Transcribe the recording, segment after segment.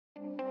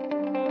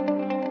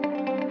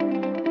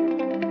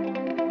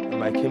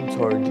I came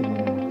third in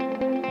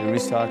the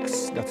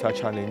ReSAKSS data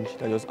challenge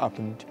that just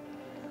happened,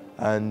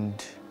 and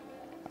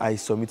I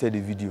submitted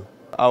a video.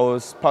 I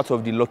was part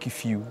of the lucky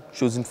few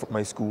chosen from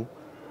my school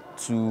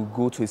to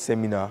go to a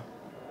seminar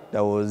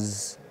that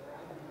was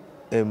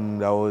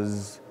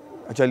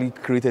actually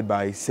created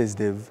by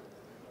CESDEV,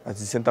 at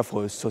the Center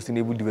for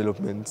Sustainable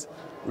Development.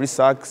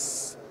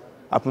 ReSAKSS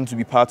happened to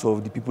be part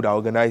of the people that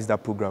organized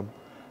that program.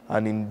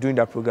 And in doing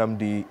that program,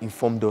 they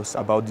informed us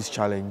about this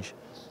challenge.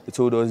 They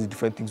told us the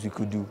different things we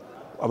could do,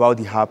 about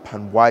the app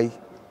and why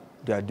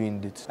they are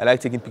doing it. I like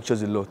taking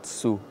pictures a lot,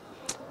 so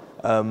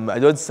I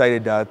just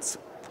decided that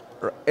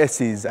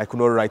essays, I could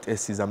not write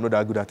essays. I'm not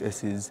that good at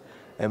essays.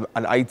 An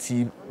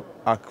IT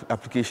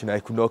application, I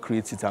could not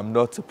create it. I'm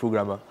not a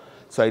programmer.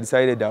 So I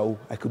decided that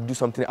I could do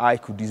something I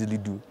could easily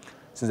do,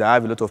 since I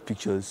have a lot of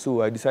pictures.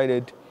 So I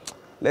decided,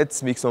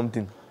 let's make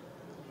something.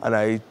 And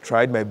I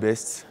tried my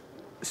best.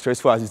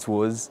 Stressful as it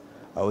was,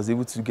 I was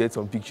able to get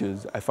some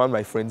pictures. I found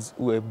my friends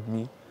who helped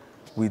me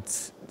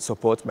with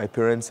support, my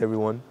parents,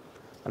 everyone.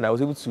 And I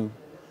was able to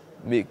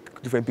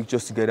make different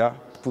pictures together,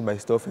 put my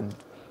stuff, and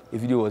a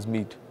video was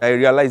made. I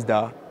realized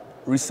that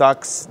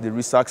ReSAKSS, the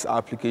ReSAKSS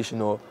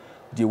application or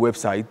the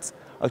website,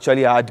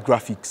 actually had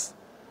graphics.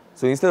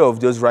 So instead of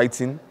just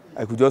writing,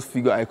 I could just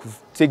figure I could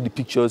take the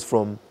pictures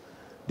from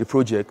the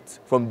project,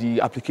 from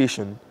the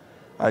application,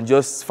 and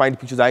just find the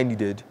pictures I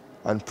needed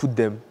and put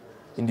them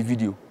in the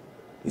video.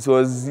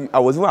 I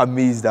was even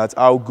amazed at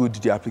how good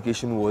the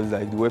application was,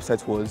 like the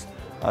website was,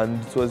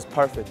 and it was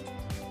perfect.